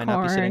bed, might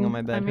not be sitting on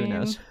my bed. Who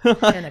knows?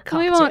 And a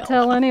We won't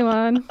tell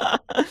anyone.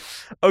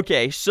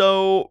 Okay,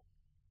 so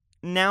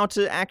now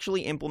to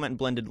actually implement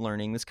blended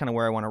learning, this is kind of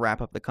where I want to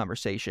wrap up the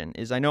conversation,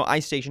 is I know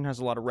Istation has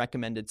a lot of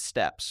recommended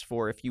steps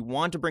for if you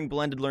want to bring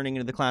blended learning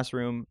into the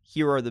classroom,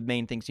 here are the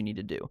main things you need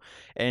to do.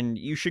 And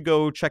you should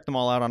go check them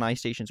all out on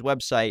Istation's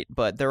website,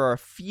 but there are a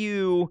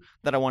few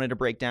that I wanted to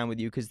break down with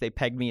you because they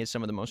pegged me as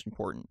some of the most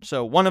important.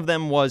 So one of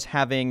them was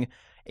having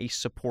a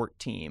support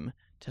team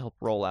to help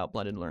roll out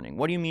blended learning.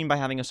 What do you mean by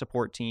having a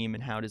support team,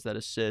 and how does that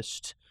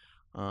assist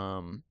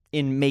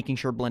in making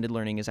sure blended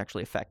learning is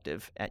actually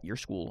effective at your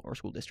school or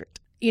school district?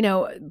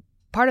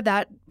 Part of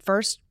that,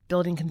 first,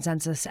 building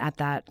consensus at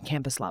that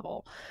campus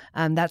level.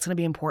 That's going to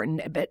be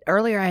important. But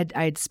earlier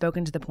I had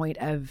spoken to the point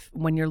of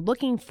when you're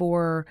looking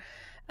for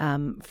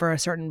a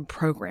certain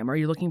program, or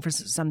you're looking for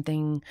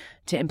something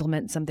to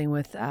implement something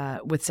with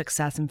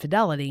success and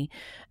fidelity,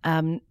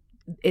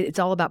 it's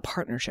all about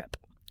partnership.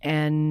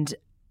 And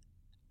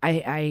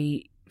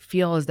I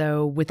feel as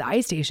though with the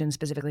Istation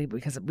specifically,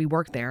 because we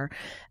work there,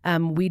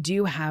 we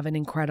do have an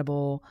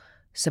incredible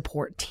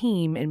support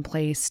team in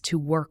place to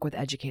work with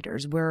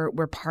educators.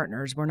 We're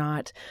partners. We're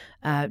not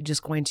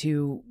just going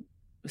to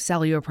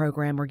sell you a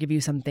program or give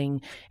you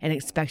something and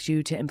expect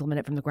you to implement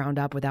it from the ground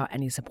up without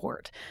any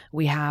support.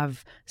 We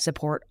have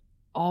support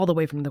all the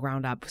way from the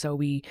ground up. So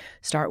we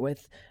start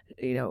with,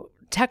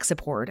 tech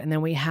support, and then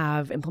we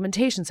have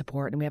implementation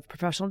support, and we have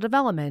professional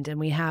development, and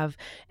we have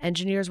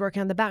engineers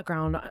working on the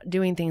background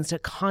doing things to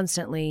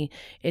constantly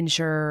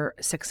ensure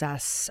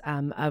success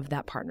of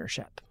that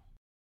partnership.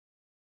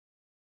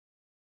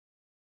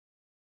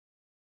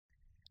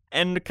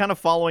 And kind of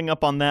following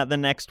up on that, the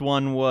next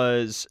one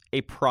was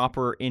a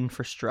proper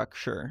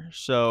infrastructure.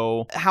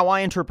 So how I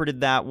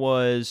interpreted that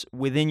was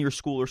within your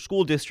school or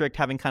school district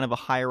having kind of a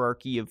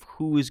hierarchy of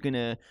who is going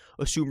to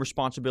assume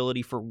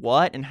responsibility for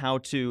what and how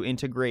to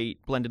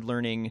integrate blended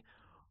learning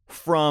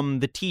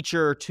from the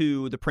teacher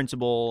to the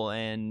principal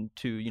and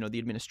to, the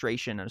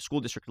administration at a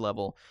school district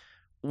level.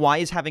 Why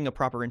is having a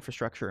proper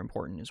infrastructure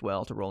important as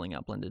well to rolling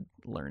out blended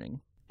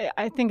learning?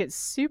 I think it's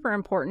super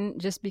important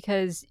just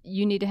because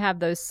you need to have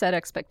those set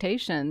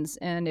expectations.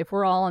 And if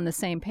we're all on the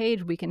same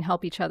page, we can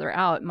help each other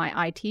out.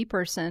 My IT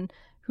person,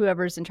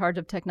 whoever's in charge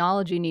of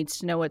technology, needs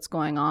to know what's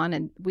going on,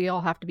 and we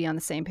all have to be on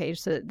the same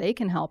page so that they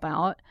can help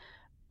out.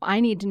 I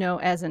need to know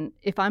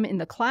if I'm in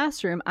the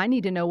classroom, I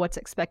need to know what's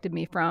expected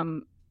me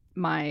from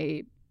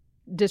my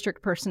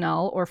district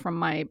personnel or from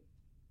my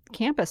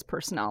campus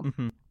personnel.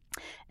 Mm-hmm.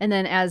 And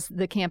then as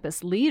the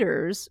campus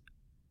leaders,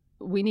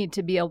 we need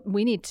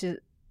to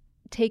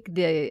take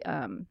the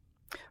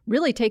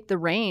really take the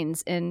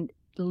reins and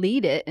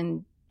lead it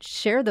and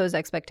share those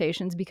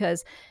expectations,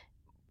 because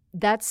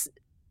that's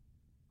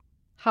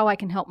how I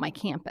can help my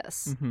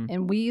campus. Mm-hmm.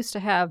 And we used to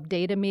have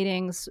data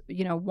meetings,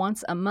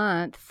 once a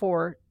month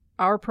for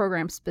our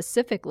program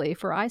specifically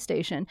for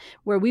Istation,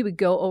 where we would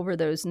go over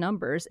those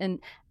numbers. And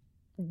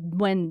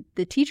when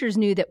the teachers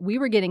knew that we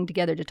were getting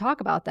together to talk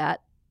about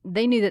that,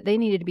 they knew that they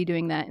needed to be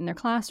doing that in their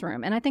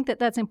classroom. And I think that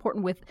that's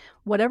important with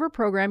whatever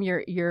program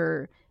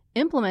you're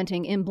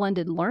implementing in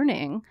blended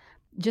learning,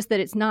 just that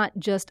it's not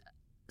just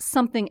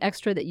something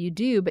extra that you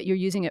do, but you're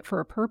using it for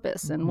a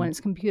purpose. Mm-hmm. And when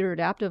it's computer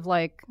adaptive,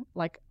 like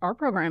our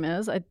program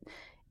is,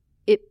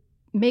 it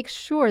makes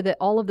sure that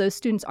all of those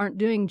students aren't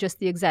doing just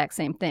the exact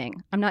same thing.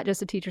 I'm not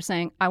just a teacher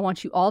saying, I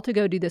want you all to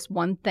go do this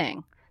one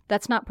thing.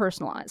 That's not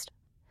personalized.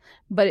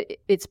 But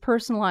it's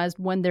personalized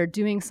when they're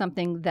doing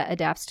something that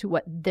adapts to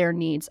what their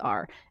needs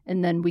are.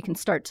 And then we can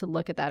start to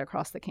look at that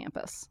across the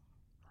campus.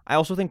 I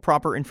also think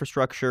proper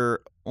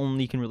infrastructure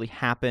only can really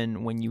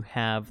happen when you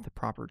have the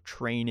proper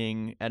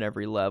training at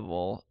every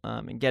level,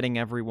 and getting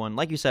everyone,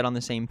 like you said, on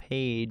the same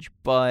page,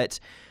 but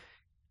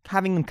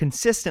having them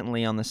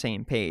consistently on the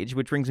same page,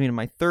 which brings me to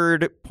my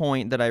third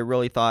point that I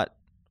really thought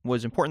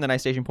was important that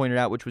Istation pointed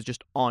out, which was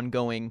just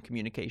ongoing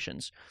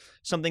communications.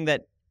 Something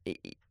that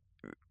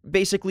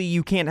basically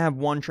you can't have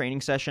one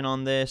training session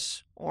on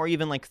this, or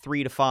even like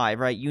 3 to 5,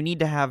 right? You need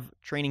to have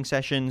training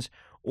sessions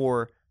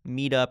or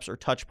meetups or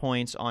touch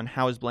points on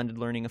how is blended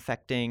learning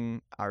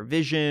affecting our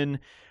vision,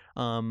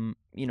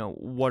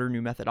 what are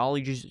new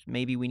methodologies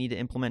maybe we need to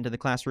implement in the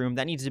classroom.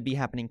 That needs to be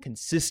happening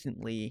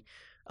consistently,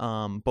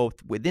 both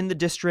within the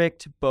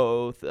district,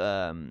 both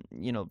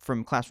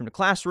from classroom to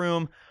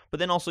classroom, but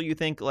then also you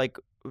think like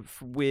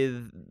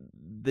with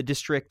the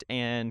district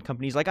and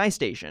companies like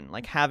Istation,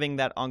 like having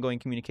that ongoing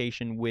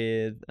communication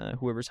with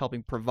whoever's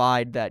helping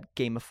provide that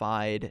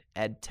gamified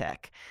ed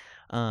tech.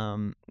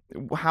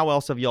 How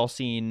else have y'all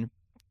seen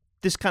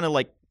this kind of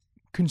like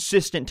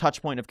consistent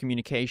touch point of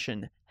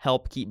communication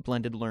help keep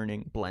blended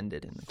learning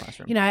blended in the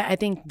classroom? I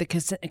think the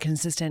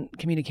consistent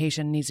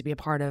communication needs to be a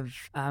part of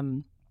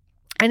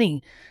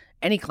any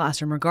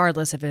classroom,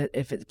 regardless if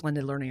it's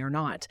blended learning or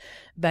not.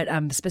 But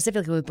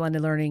specifically with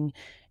blended learning,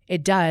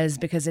 it does,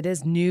 because it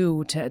is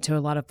new to a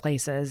lot of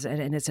places,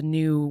 and it's a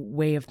new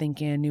way of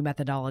thinking, a new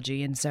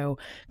methodology. And so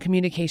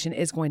communication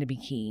is going to be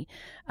key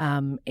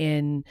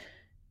in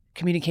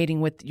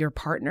communicating with your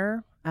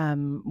partner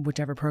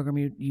whichever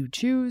program you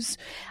choose.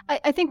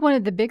 I think one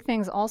of the big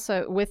things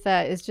also with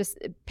that is just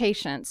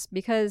patience,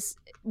 because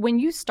when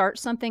you start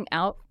something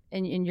out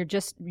and you're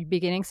just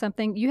beginning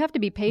something, you have to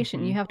be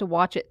patient. You have to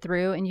watch it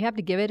through, and you have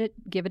to give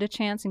it a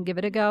chance and give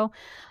it a go.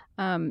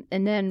 And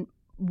then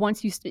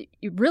once you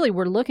really,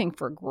 we're looking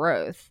for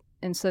growth.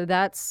 And so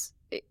that's,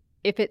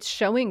 if it's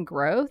showing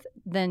growth,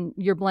 then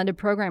your blended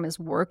program is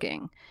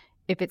working.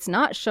 If it's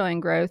not showing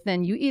growth,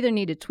 then you either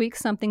need to tweak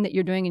something that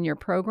you're doing in your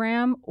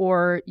program,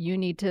 or you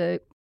need to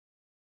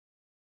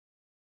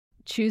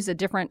choose a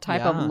different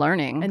type of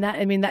learning.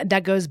 And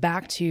that goes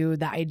back to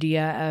the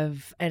idea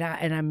of,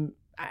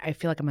 I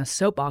feel like I'm a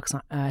soapbox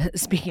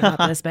speaking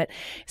about this, but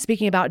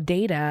speaking about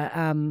data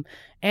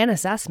and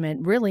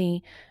assessment,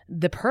 really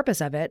the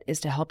purpose of it is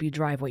to help you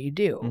drive what you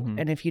do.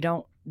 And if you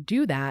don't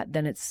do that,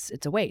 then it's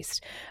a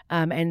waste.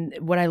 And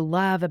what I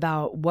love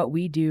about what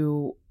we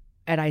do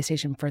at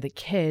Istation for the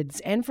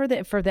kids and for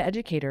the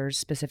educators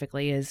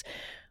specifically is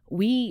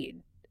we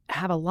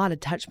have a lot of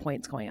touch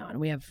points going on.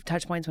 We have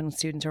touch points when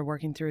students are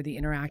working through the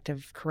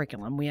interactive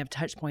curriculum. We have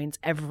touch points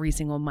every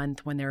single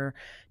month when they're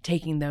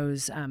taking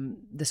those,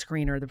 the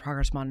screen or the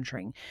progress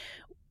monitoring.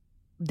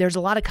 There's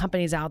a lot of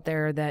companies out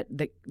there that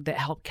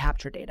help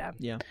capture data.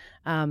 Yeah.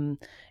 And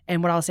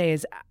what I'll say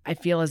is I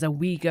feel as though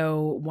we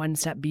go one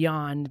step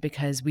beyond,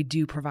 because we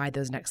do provide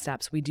those next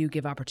steps. We do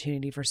give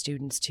opportunity for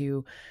students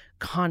to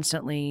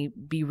constantly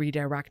be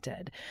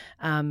redirected.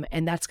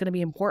 And that's going to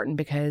be important,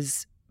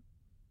 because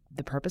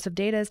the purpose of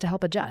data is to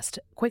help adjust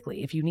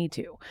quickly if you need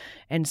to.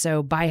 And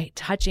so by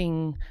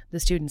touching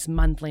the students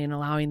monthly and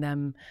allowing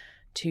them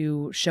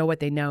to show what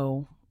they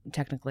know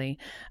technically,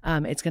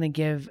 it's going to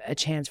give a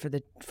chance for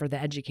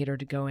the educator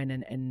to go in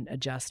and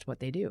adjust what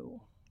they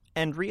do.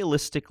 And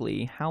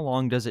realistically, how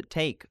long does it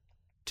take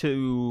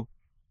to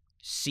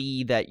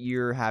see that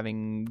you're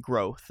having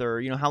growth?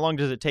 Or, how long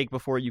does it take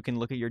before you can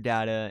look at your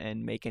data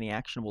and make any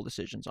actionable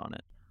decisions on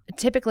it?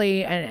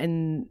 Typically,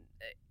 and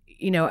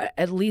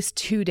at least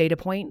 2 data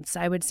points,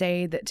 I would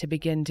say, that to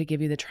begin to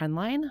give you the trend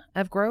line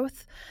of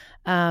growth.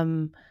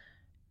 And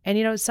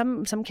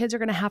some kids are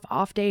going to have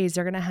off days,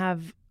 they're going to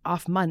have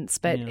off months,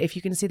 but if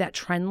you can see that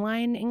trend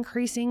line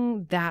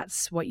increasing,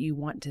 that's what you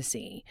want to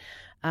see.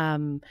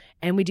 And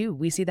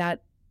we see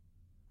that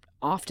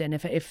often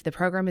if the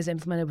program is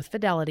implemented with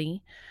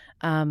fidelity,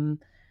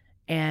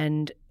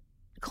 and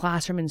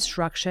classroom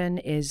instruction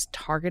is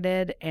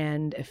targeted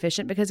and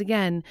efficient, because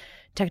again,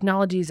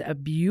 technology is a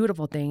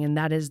beautiful thing, and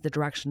that is the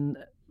direction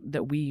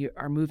that we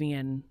are moving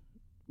in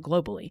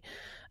globally.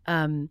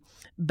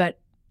 But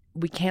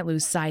we can't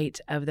lose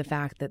sight of the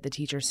fact that the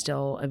teacher is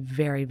still a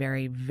very,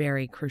 very,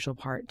 very crucial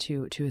part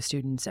to a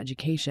student's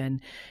education.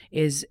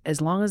 Is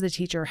as long as the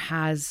teacher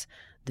has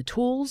the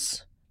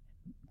tools,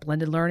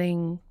 blended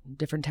learning,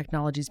 different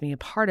technologies being a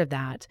part of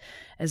that,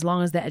 as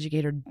long as the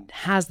educator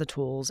has the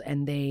tools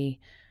and they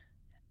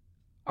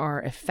are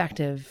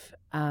effective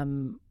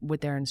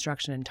with their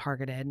instruction and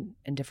targeted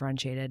and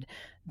differentiated,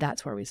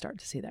 that's where we start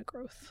to see that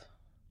growth.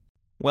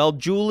 Well,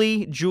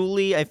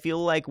 Julie, I feel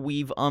like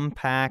we've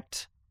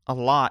unpacked a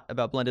lot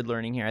about blended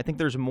learning here. I think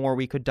there's more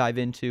we could dive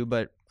into,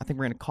 but I think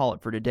we're going to call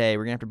it for today.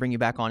 We're going to have to bring you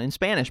back on in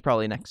Spanish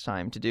probably next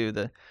time to do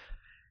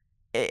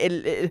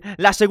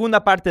la segunda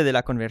parte de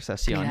la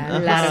conversación.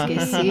 Claro que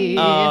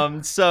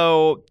sí.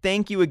 So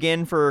thank you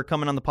again for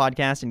coming on the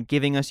podcast and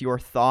giving us your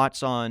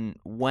thoughts on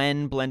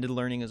when blended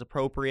learning is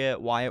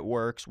appropriate, why it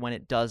works, when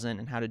it doesn't,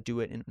 and how to do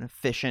it in an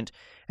efficient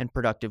and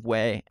productive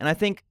way. And I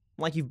think,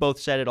 like you've both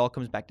said, it all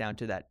comes back down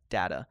to that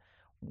data.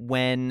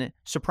 When,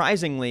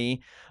 surprisingly,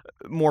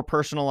 more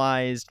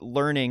personalized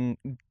learning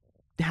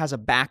has a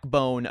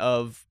backbone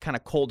of kind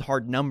of cold,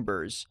 hard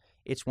numbers,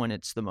 it's when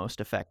it's the most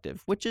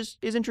effective, which is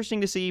interesting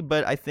to see,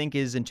 but I think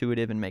is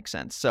intuitive and makes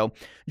sense. So,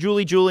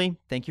 Julie,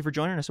 thank you for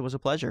joining us. It was a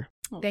pleasure.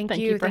 Thank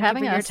you for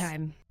having us. Your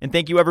time. And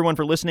thank you, everyone,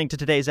 for listening to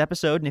today's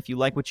episode. And if you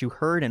like what you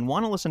heard and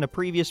want to listen to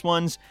previous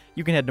ones,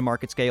 you can head to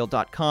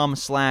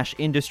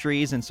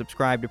marketscale.com/industries and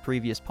subscribe to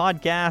previous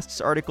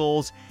podcasts,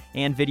 articles,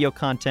 and video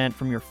content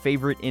from your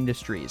favorite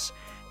industries.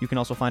 You can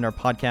also find our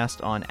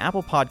podcast on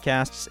Apple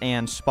Podcasts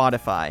and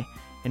Spotify.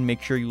 And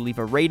make sure you leave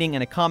a rating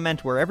and a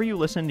comment wherever you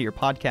listen to your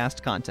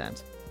podcast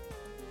content.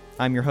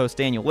 I'm your host,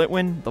 Daniel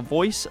Litwin, the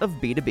voice of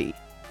B2B.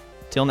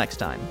 Till next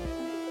time.